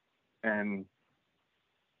 And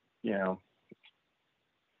you know,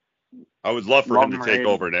 I would love for him to take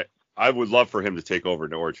over it. I would love for him to take over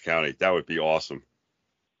in Orange County. That would be awesome.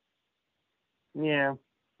 Yeah.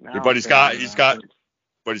 But he's got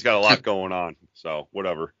a lot going on. So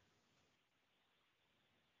whatever.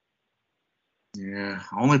 Yeah.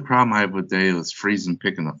 Only problem I have with Dave is freezing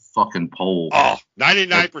picking the fucking pole. Oh,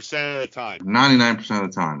 99% of the time. 99%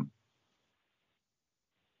 of the time.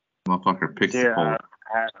 Motherfucker picks the pole.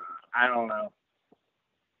 I don't know.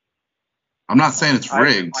 I'm not saying it's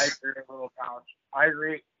rigged. I agree with Little Couch. I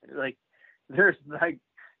agree. Like, there's like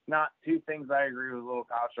not two things I agree with Little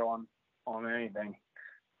Couch on anything.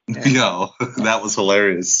 Yo, that was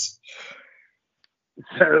hilarious.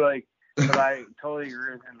 So like, but I totally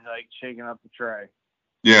agree with him. Like shaking up the tray.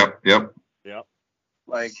 Yep.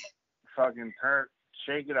 Like, fucking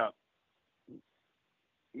shake it up.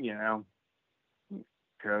 You know,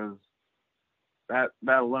 because that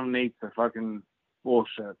eliminates the fucking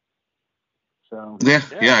bullshit. So Yeah,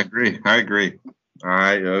 I agree. I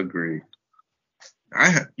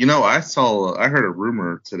heard a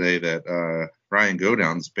rumor today that Ryan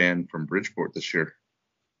Godown's banned from Bridgeport this year.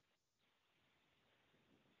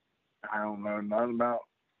 I don't know nothing about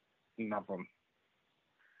nothing.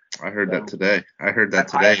 I heard that today. And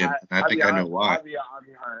I think I know why. I'll be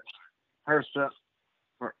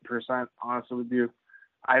 100% honest with you.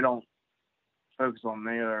 I don't focus on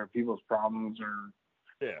any other people's problems or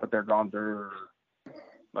what they're going through. Or,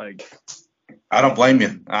 like, I don't blame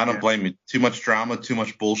you. Too much drama, too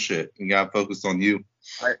much bullshit. You got focused on you.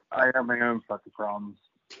 I have my own fucking problems.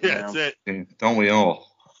 Yeah, that's it. Yeah, don't we all?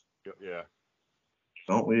 Yeah.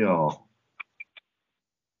 Don't we all?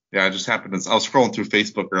 Yeah, I just happened to. I was scrolling through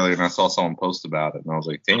Facebook earlier and I saw someone post about it, and I was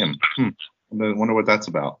like, "Damn, I wonder what that's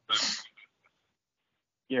about."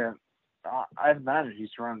 Yeah, I imagine he's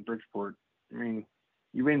running Bridgeport. I mean,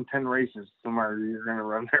 you win 10 races, somewhere you're gonna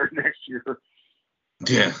run there next year.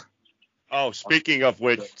 Yeah. Oh, speaking of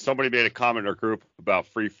which, somebody made a comment in our group about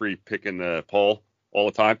free picking the pole all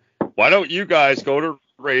the time. Why don't you guys go to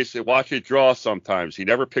race and watch it draw sometimes? He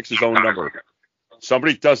never picks his own number.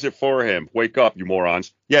 Somebody does it for him. Wake up, you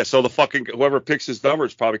morons. Yeah, so the fucking whoever picks his number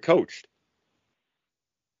is probably coached.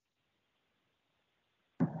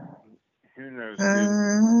 Who knows?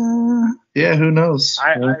 Yeah, who knows?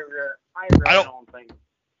 I really don't think.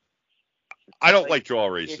 I don't like draw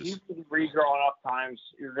races. If you can redraw enough times,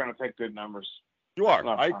 you're going to pick good numbers. You are.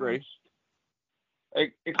 I agree.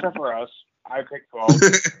 Except for us. I pick 12.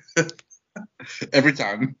 Every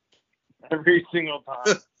time. Every single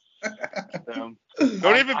time. So,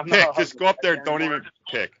 don't even pick. Just go up there and don't even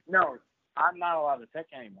pick. No, I'm not allowed to pick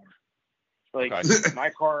anymore. Like,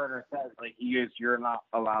 my car owner says, like, he goes, "You're not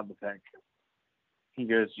allowed to pick." He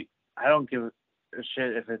goes, "I don't give a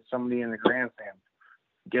shit if it's somebody in the grandstand.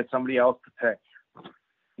 Get somebody else to pick."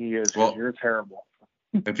 He goes, "Well, you're terrible."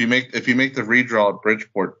 If you make the redraw at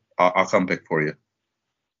Bridgeport, I'll come pick for you.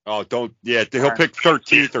 Oh, don't. Yeah, he'll pick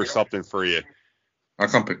 13th or something for you. I'll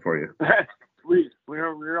come pick for you.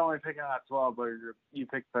 We're only picking out 12, but you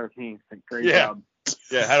picked 13th. Great job.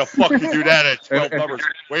 Yeah, how the fuck you do that at 12 numbers?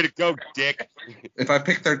 Way to go, dick. If I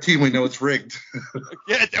pick 13, we know it's rigged.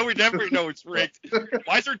 Yeah, then we never know it's rigged.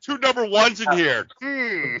 Why is there 2 number 1s in here?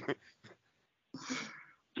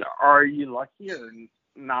 Are you lucky or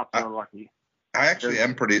not so lucky? I actually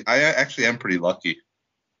am pretty lucky.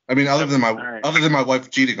 I mean, other than my wife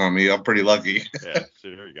cheating on me, I'm pretty lucky. Yeah, so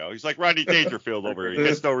there you go. He's like Rodney Dangerfield over here. He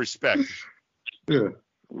gets no respect. Yeah.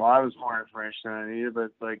 Well, I was more information than I needed, but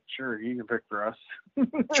like, sure, you can pick for us.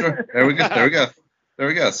 Sure. There we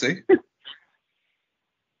go. See,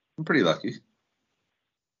 I'm pretty lucky.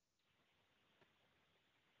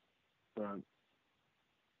 But,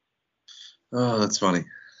 oh, that's funny.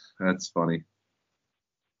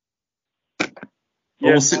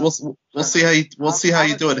 Yeah, Well, we'll see how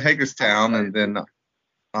you do at Hagerstown, and then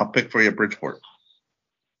I'll pick for you at Bridgeport.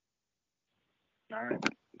 All right,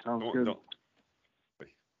 sounds good.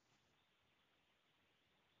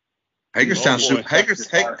 Hagerstown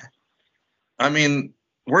I mean,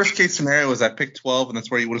 worst case scenario is I picked 12, and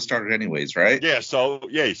that's where you would have started anyways, right? Yeah. So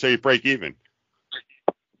you break even.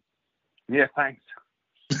 Yeah, thanks.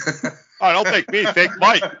 Oh, don't thank me. Thank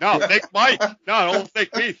Mike. No, thank Mike. No, don't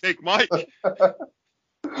thank me. Thank Mike.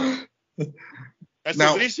 That's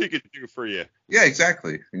the least he could do for you. Yeah,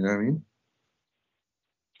 exactly. You know what I mean?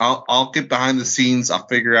 I'll get behind the scenes. I'll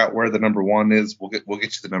figure out where the number 1 is. We'll get you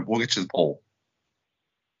the number. We'll get you the poll.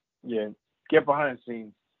 Yeah, get behind the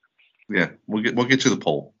scenes. Yeah, we'll get you the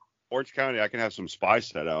poll. Orange County, I can have some spies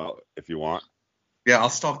set out if you want. Yeah,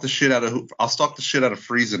 I'll stalk the shit out of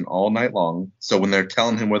Friesen all night long. So when they're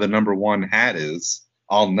telling him where the number 1 hat is,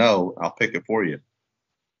 I'll know. I'll pick it for you.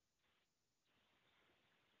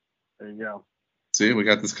 There you go. See, we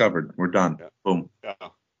got this covered. We're done. Yeah. Boom. Yeah.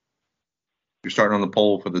 You're starting on the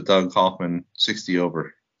poll for the Doug Hoffman 60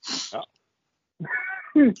 over. Oh.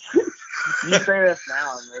 You say this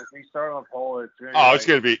now, and if we start on the poll, it's gonna. It's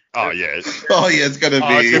gonna be. Oh yeah. It's gonna be. It's gonna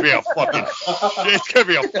be a fucking. It's gonna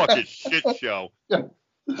be a fucking shit show.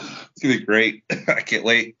 It's gonna be great. I can't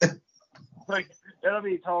wait. Like, it'll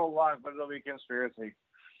be total lie, but it'll be conspiracy.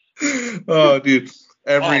 Oh, dude.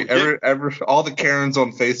 All the Karens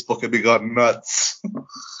on Facebook have gone nuts.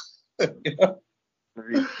 Yeah.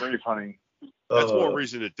 Pretty funny. That's more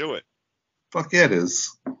reason to do it. Fuck yeah, it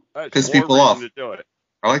is. That's Piss more people reason off. to do it.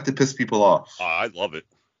 I like to piss people off. Oh, I love it.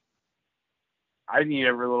 I need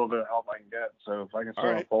every little bit of help I can get, so if I can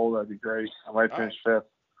start on a poll, that'd be great. I might finish fifth.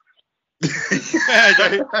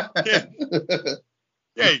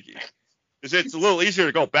 Yeah, it's a little easier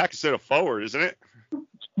to go back instead of forward, isn't it?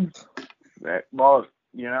 Well,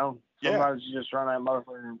 sometimes you just run that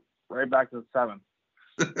motherfucker right back to the 7.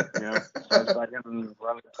 Start second and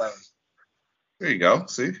run to 7. There you go.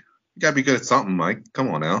 See, you gotta be good at something, Mike. Come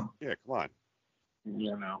on now. Yeah, come on.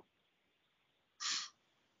 Not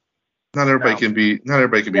everybody can be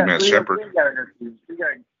Matt Shepard.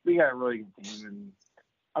 We got a really good team, and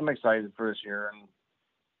I'm excited for this year. And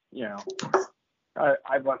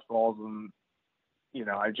I bust balls, and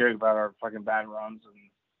I joke about our fucking bad runs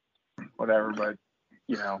and whatever, but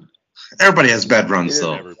everybody has bad runs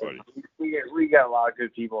though. Everybody. We got a lot of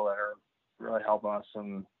good people that are really helping us,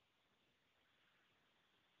 and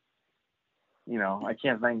I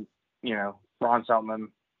can't thank Ron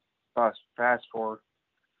Seltman, Fast Four.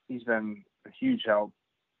 He's been a huge help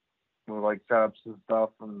with like setups and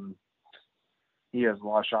stuff, and he has a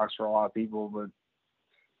lot of shocks for a lot of people. But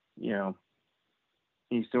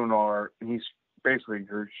he's doing he's basically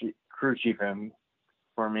crew chief him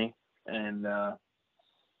for me, and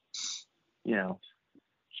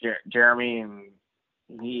Jeremy, and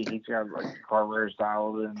he's got like carburetors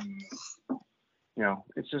dialed, and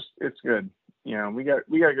it's good. We got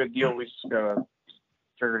a good deal. We just gotta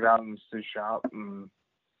figure it out in this new shop, and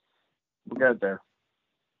we got it there.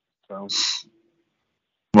 So,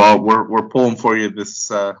 well, we're pulling for you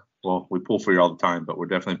this. We pull for you all the time, but we're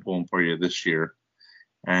definitely pulling for you this year.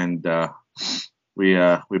 And we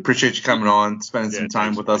appreciate you coming on, spending some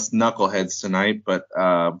time with us knuckleheads tonight. But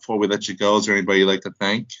before we let you go, is there anybody you'd like to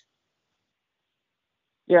thank?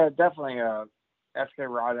 Yeah, definitely. FK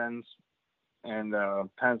Rod Ends and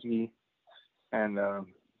Penske and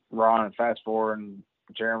Ron and Fast Four and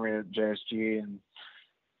Jeremy at JSG, and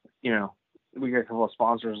we got a couple of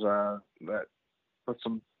sponsors that put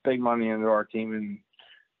some big money into our team, and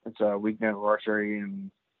it's a Weekend Anniversary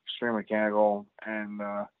and Extreme Mechanical, and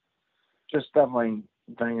just definitely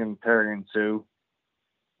thanking Terry and Sue,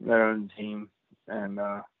 their own team, and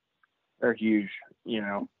they're huge.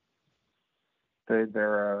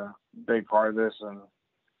 They're a big part of this, and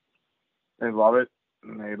they love it,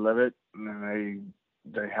 and they live it, and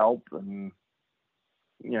they help, and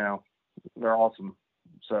they're awesome.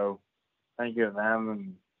 So thank you to them,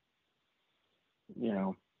 and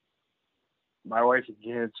my wife and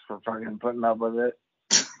kids for fucking putting up with it.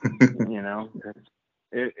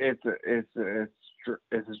 It's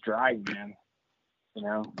a drag, man.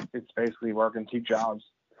 It's basically working 2 jobs,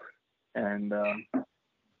 and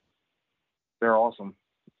they're awesome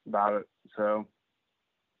about it. So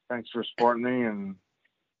thanks for supporting me and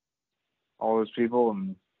all those people,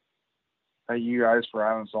 and thank you guys for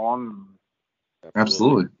having us on.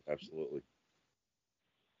 Absolutely.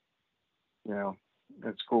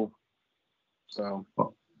 It's cool. So,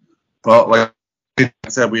 well, like I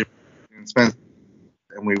said, we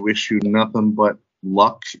wish you nothing but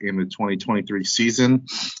luck in the 2023 season,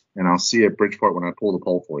 and I'll see you at Bridgeport when I pull the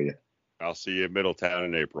poll for you. I'll see you at Middletown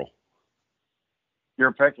in April.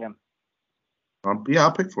 You're picking. Yeah,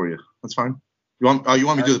 I'll pick for you. That's fine. You want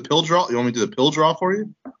me to do the pill draw? You want me to do the pill draw for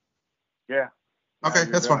you? Yeah. Okay,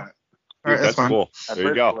 that's fine. All right, that's fine. Cool. There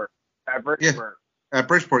you go. At Bridgeport. Yeah, at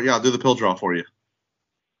Bridgeport, yeah, I'll do the pill draw for you.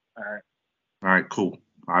 All right. All right, cool.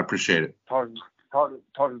 I appreciate it. Talk to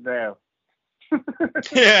Dave.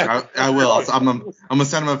 Yeah, I will. I'm gonna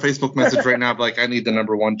send him a Facebook message right now. Like, I need the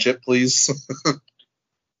number 1 chip, please.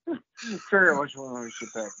 Figure which one we should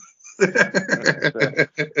pick.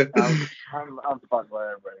 I'm fucked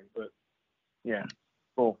by everybody, but yeah,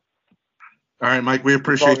 cool. All right, Mike. We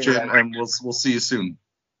appreciate you, and we'll see you soon.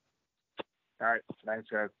 All right, thanks,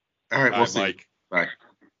 guys. All right, we'll see. Mike. Bye.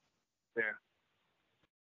 Yeah.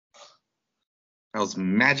 That was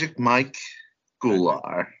Magic Mike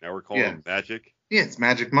Gular. Now we're calling him Magic. Yeah, it's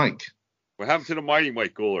Magic Mike. What happened to the Mighty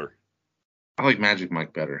Mike Gular? I like Magic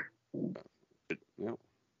Mike better. All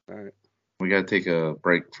right. We got to take a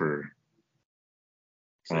break for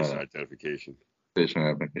station identification. Station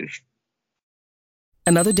identification.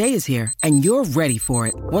 Another day is here, and you're ready for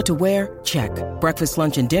it. What to wear? Check. Breakfast,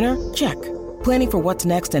 lunch, and dinner? Check. Planning for what's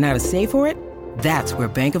next and how to save for it? That's where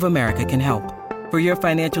Bank of America can help. For your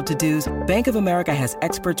financial to-dos, Bank of America has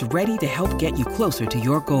experts ready to help get you closer to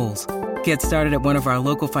your goals. Get started at one of our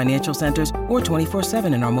local financial centers or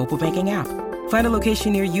 24/7 in our mobile banking app. Find a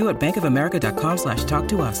location near you at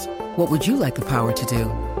bankofamerica.com/talktous. What would you like the power to do?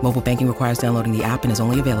 Mobile banking requires downloading the app and is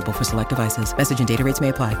only available for select devices. Message and data rates may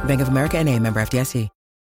apply. Bank of America N.A., member FDIC.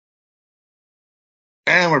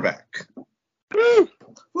 And we're back. Woo!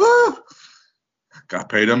 Woo! Got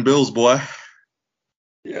paid them bills, boy.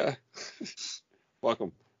 Yeah.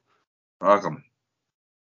 Welcome. Welcome.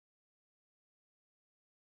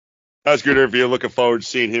 That was a good interview. Looking forward to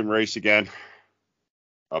seeing him race again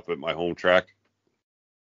up at my home track.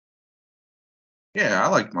 Yeah, I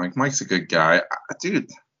like Mike. Mike's a good guy. Dude,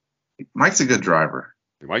 Mike's a good driver.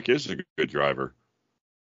 Mike is a good driver.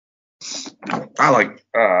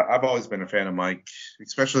 I've always been a fan of Mike,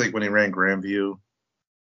 especially when he ran Grandview.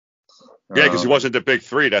 Yeah, because he wasn't the big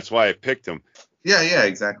three. That's why I picked him. Yeah,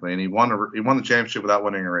 exactly. And he won the championship without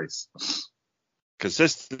winning a race.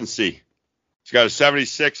 Consistency. He's got a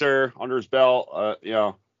 76er under his belt.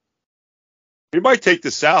 He might take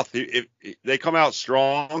the South. If they come out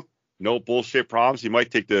strong, no bullshit problems, he might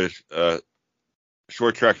take the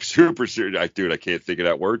short track super series. I can't think of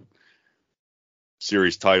that word.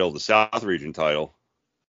 Series title, the South Region title.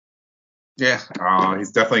 Yeah,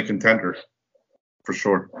 he's definitely a contender for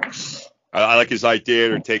sure. I like his idea.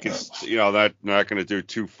 They're taking, not going to do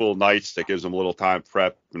 2 full nights. That gives them a little time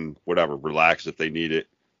prep and whatever, relax if they need it.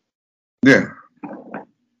 Yeah.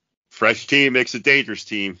 Fresh team makes a dangerous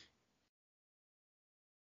team.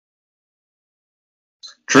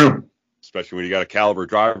 True. Especially when you got a caliber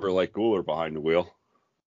driver like Gular behind the wheel.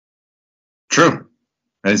 True.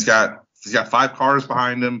 And he's got 5 cars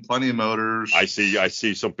behind him, plenty of motors. I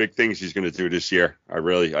see some big things he's going to do this year. I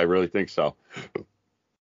really think so.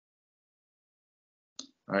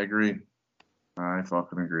 I agree. I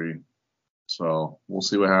fucking agree. So we'll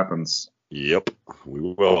see what happens. Yep, we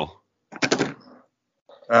will.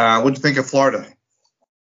 What'd you think of Florida?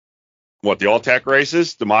 What, the all-tech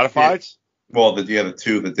races, the modifieds? Yeah. Well, the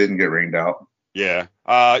 2 that didn't get rained out. Yeah.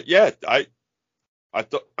 I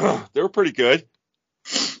thought they were pretty good.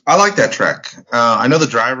 I like that track. I know the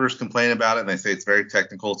drivers complain about it and they say it's very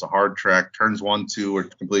technical. It's a hard track. Turns 1, 2 are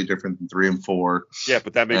completely different than 3 and 4. Yeah,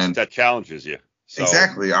 but that challenges you. So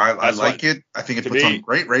exactly. I like it. I think it puts on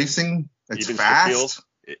great racing. It's fast.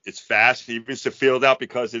 It's fast. It evens the field out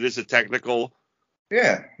because it is a technical.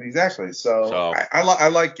 Yeah, exactly. So I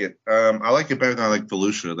like it. I like it better than I like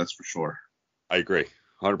Volusia, that's for sure. I agree.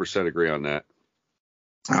 100% agree on that.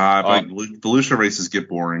 But Volusia races get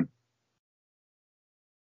boring.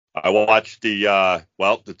 I watched the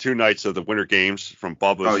 2 nights of the Winter Games from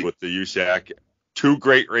Bubba's with the USAC. 2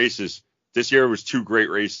 great races. This year was 2 great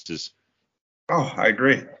races. Oh, I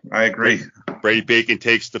agree. Brady Bacon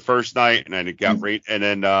takes the first night, and then it got rain. And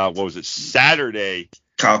then Saturday?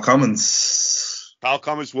 Kyle Cummins. Kyle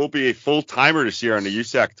Cummins will be a full timer this year on the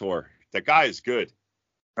USAC tour. That guy is good.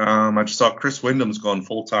 I just saw Chris Wyndham's going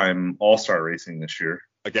full time All-Star racing this year.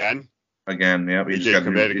 Again, yeah. He did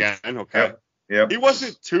commit again. Okay. Yep. He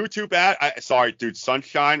wasn't too bad. Sorry, dude.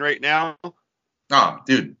 Sunshine right now. Oh,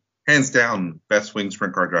 dude. Hands down, best wing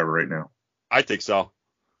sprint car driver right now. I think so.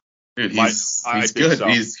 Dude, he's good. So.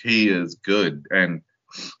 He is good, and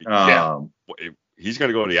he's going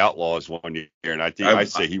to go to the Outlaws one year, and I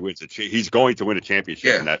say he wins he's going to win a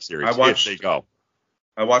championship in that series if they go.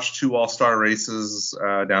 I watched 2 All-Star races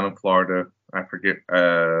down in Florida. I forget. I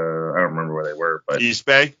don't remember where they were, but East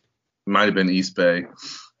Bay. Might have been East Bay.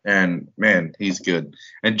 And man, he's good.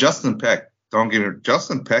 And Justin Peck,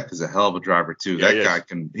 Justin Peck is a hell of a driver too. Yeah, that guy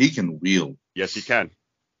can wheel. Yes, he can.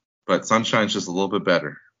 But Sunshine's just a little bit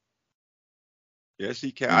better. Yes,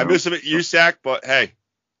 he can. I miss him at USAC, but hey,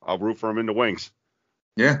 I'll root for him in the wings.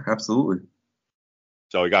 Yeah, absolutely.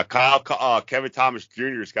 So we got Kevin Thomas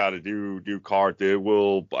Jr.'s got to do car. They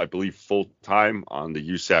will, I believe, full time on the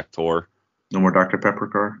USAC tour. No more Dr. Pepper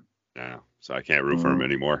car. No, so I can't root for him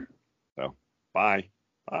anymore. So bye.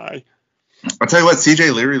 I'll tell you what,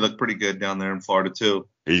 CJ Leary looked pretty good down there in Florida too.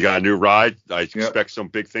 He got a new ride. I expect some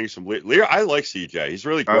big things from Leary. I like CJ. He's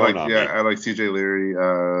really growing on me. Yeah, I like CJ Leary.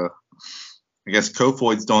 I guess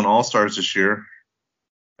Kofoid's doing All-Stars this year.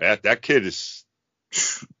 That kid's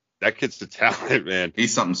the talent, man.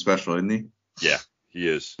 He's something special, isn't he? Yeah, he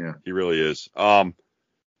is. Yeah. He really is. So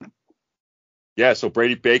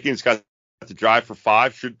Brady Bacon's got to drive for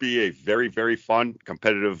 5. Should be a very, very fun,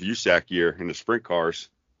 competitive USAC year in the sprint cars.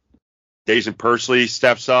 Dazen Pursley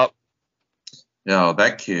steps up. Yeah,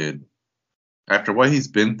 that kid. After what he's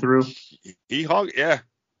been through, He hung, yeah.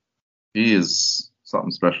 he is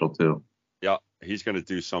something special too. Yeah, he's going to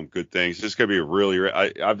do some good things. This is going to be a really,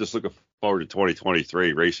 I'm just looking forward to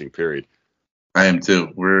 2023 racing period. I am too.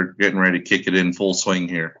 We're getting ready to kick it in full swing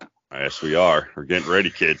here. Yes, we are. We're getting ready,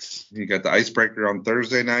 kids. You got the icebreaker on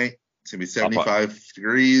Thursday night. It's going to be 75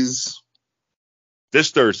 degrees.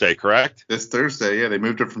 This Thursday, correct? This Thursday, yeah. They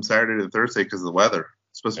moved it from Saturday to Thursday because of the weather.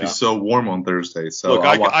 It's supposed to be so warm on Thursday. So look,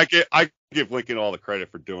 I give Lincoln all the credit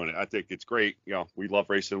for doing it. I think it's great. You know, we love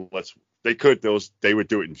racing. They would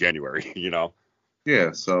do it in January, you know.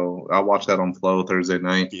 Yeah, so I'll watch that on Flow Thursday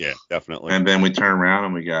night. Yeah, definitely. And then we turn around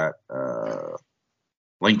and we got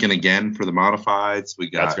Lincoln again for the modifieds. We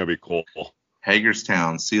got That's gonna be cool.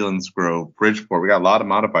 Hagerstown, Selinsgrove, Bridgeport. We got a lot of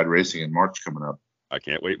modified racing in March coming up. I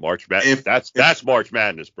can't wait. March Madness. That's March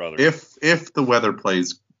Madness, brother. If the weather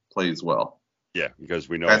plays well. Yeah, because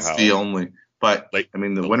we know that's how the only. But I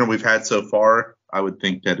mean, the winter we've had so far, I would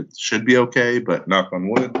think that it should be okay. But knock on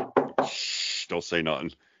wood. Shh, don't say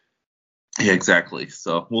nothing. Yeah, exactly.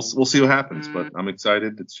 So we'll see what happens. But I'm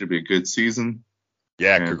excited. It should be a good season.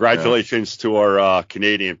 Yeah, and, congratulations to our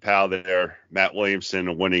Canadian pal there, Matt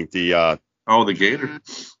Williamson, winning the the Gator,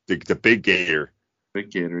 the big Gator. Big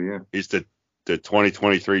Gator, yeah. He's the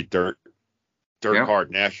 2023 Dirt Kart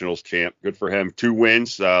Nationals champ. Good for him. 2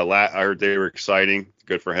 wins. I heard they were exciting.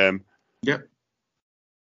 Good for him. Yep.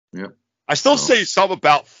 I still say something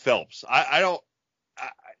about Phelps. I don't.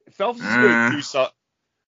 Phelps is going to do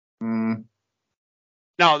something.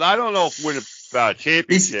 Now I don't know if win a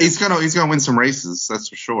championship. He's gonna win some races. That's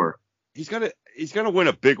for sure. He's gonna win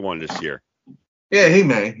a big one this year. Yeah, he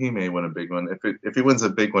may win a big one. If he wins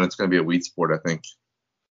a big one, it's gonna be a wheat sport, I think.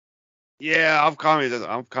 Yeah, I'm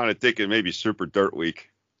kind of thinking maybe Super Dirt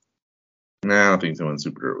Week. No, I don't think he's gonna win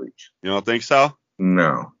Super Dirt Week. You don't think so?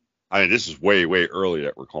 No. I mean, this is way early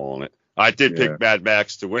that we're calling it. I did pick Mad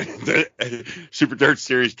Max to win the Super Dirt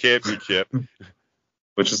Series championship.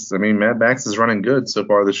 Which is, I mean, Mad Max is running good so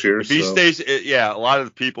far this year. If he stays, a lot of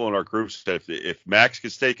the people in our group said if Max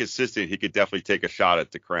could stay consistent, he could definitely take a shot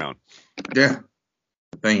at the crown. Yeah.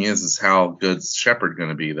 The thing is how good's Shepard going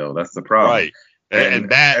to be, though? That's the problem. Right.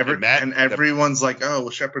 And everyone's like, oh, well,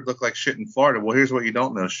 Shepard looked like shit in Florida. Well, here's what you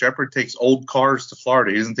don't know. Shepard takes old cars to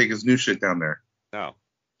Florida. He doesn't take his new shit down there. No.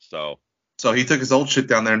 So he took his old shit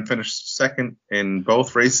down there and finished second in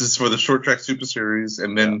both races for the Short Track Super Series,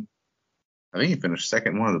 and then I think he finished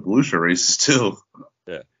second in one of the Volusia races too.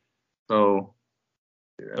 Yeah. So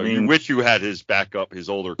I mean, you wish you had his backup, his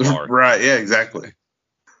older car. Right. Yeah. Exactly.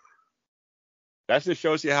 That just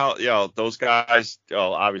shows you how those guys.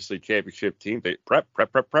 Obviously, championship team. They prep.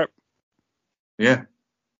 Yeah.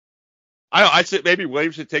 I'd say maybe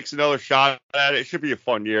Williamson takes another shot at it. It should be a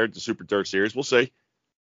fun year at the Super Dirt Series. We'll see.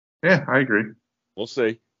 Yeah, I agree. We'll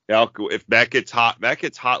see. Now, if Matt gets hot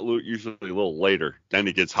usually a little later. Then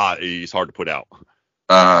he gets hot. He's hard to put out.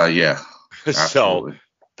 Yeah. So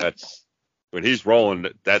that's when he's rolling.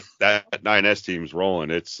 That 9S team's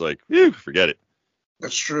rolling. It's like, forget it.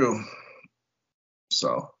 That's true.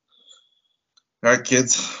 So, all right,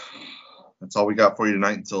 kids. That's all we got for you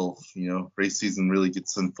tonight until, race season really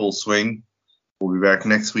gets in full swing. We'll be back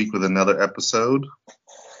next week with another episode.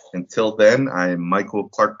 Until then, I am Michael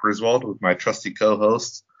Clark Griswold with my trusty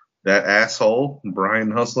co-host, that asshole,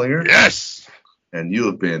 Brian Huslinger. Yes! And you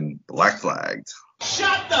have been black flagged.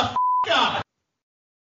 Shut the f*** up!